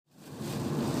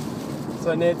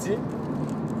So Netty,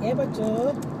 Yeah, but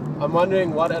Joe. I'm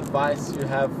wondering what advice you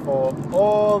have for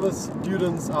all the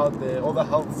students out there, all the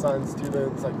health science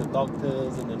students, like the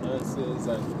doctors and the nurses,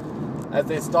 and as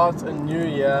they start a new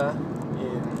year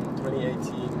in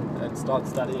 2018 and start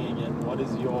studying again, what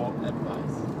is your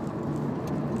advice?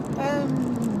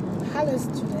 Hello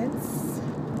students,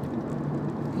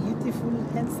 beautiful,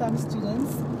 handsome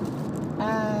students.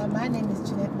 My name is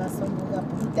Jeanette Masombuga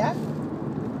Buda.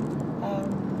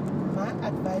 My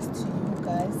advice to you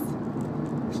guys,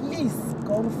 please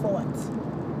go forward.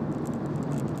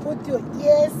 Put your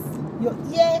ear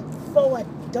forward.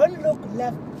 Don't look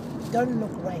left, don't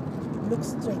look right. Look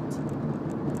straight.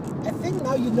 I think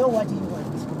now you know what you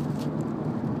want.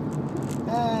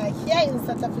 Here in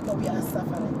South Africa we are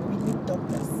suffering. We need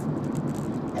doctors.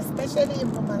 Especially in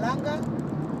Mpumalanga,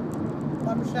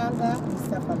 Kwamhlanga, we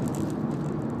suffer.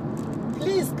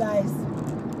 Please guys,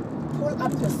 pull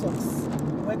up your socks.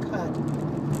 Work hard.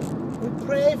 We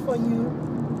pray for you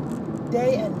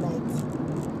day and night.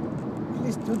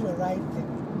 Please do the right thing.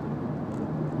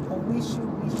 I wish you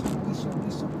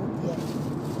good year.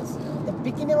 The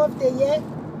beginning of the year,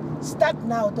 start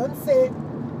now. Don't say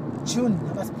June,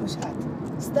 I must push hard.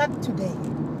 Start today,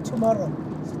 tomorrow.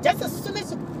 So just as soon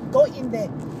as you go in there,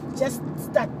 just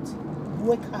start.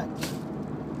 Work hard.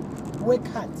 Work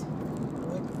hard.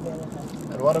 Work very hard.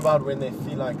 And what about when they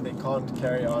feel like they can't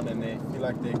carry on and they feel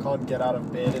like they can't get out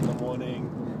of bed in the morning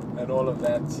and all of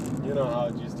that? You know how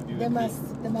it used to be with me.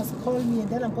 They must call me and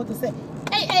then I'm going to say,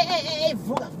 hey,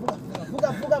 Vuga.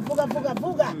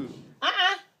 Vuga.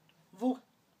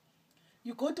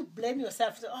 You're going to blame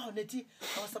yourself. Say, oh, Netty,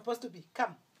 I was supposed to be.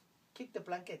 Come, kick the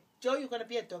blanket. Joe, you're going to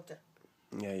be a doctor.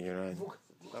 Yeah, you're right. Vuga.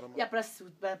 Yeah,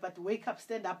 but wake up,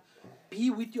 stand up, be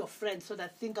with your friends so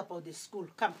that think about the school.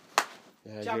 Come.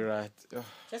 Yeah, Jump. you're right. Ugh.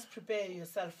 Just prepare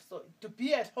yourself. So to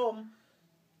be at home,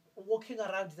 walking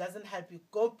around doesn't help you.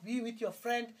 Go be with your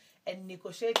friend and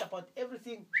negotiate about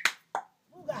everything.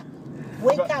 Vuga.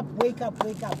 Wake up.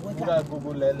 Vuga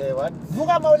gugulele, what?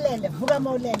 Vuga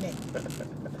maulele.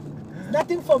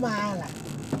 Nothing for mahala.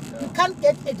 You can't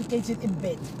get education in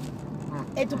bed.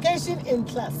 Education in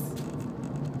class.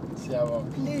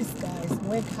 Please guys,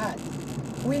 work hard.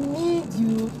 We need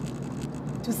you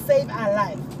to save our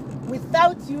life.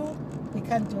 Without you, we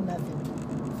can't do nothing.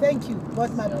 Thank you.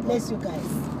 God bless you guys.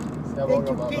 Thank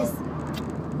you. Peace.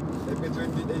 Happy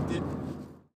 2018.